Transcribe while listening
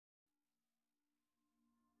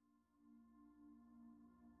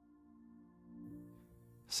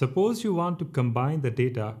Suppose you want to combine the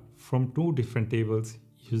data from two different tables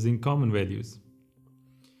using common values.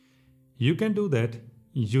 You can do that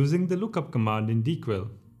using the lookup command in DQuery.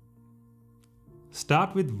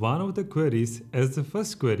 Start with one of the queries as the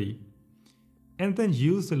first query and then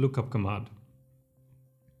use the lookup command.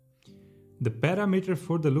 The parameter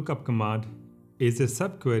for the lookup command is a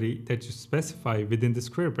subquery that you specify within the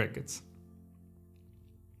square brackets.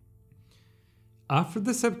 After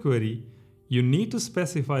the subquery, you need to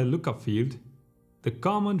specify lookup field, the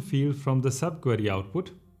common field from the subquery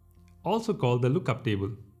output, also called the lookup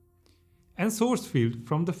table, and source field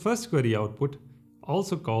from the first query output,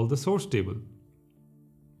 also called the source table.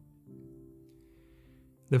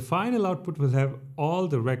 The final output will have all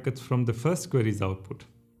the records from the first query's output.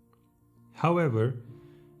 However,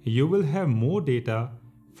 you will have more data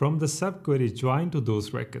from the subquery joined to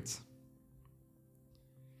those records.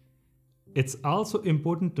 It's also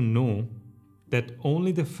important to know that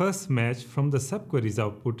only the first match from the subquery's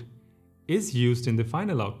output is used in the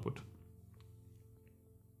final output.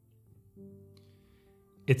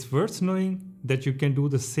 It's worth knowing that you can do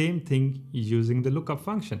the same thing using the lookup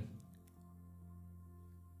function.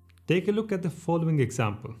 Take a look at the following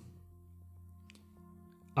example.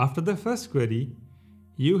 After the first query,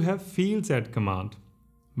 you have fields add command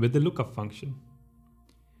with the lookup function.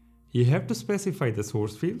 You have to specify the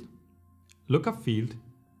source field, lookup field,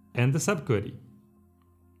 and the subquery.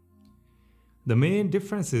 The main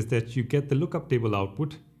difference is that you get the lookup table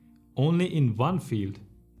output only in one field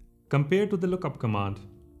compared to the lookup command,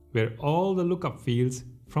 where all the lookup fields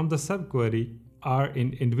from the subquery are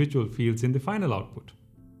in individual fields in the final output.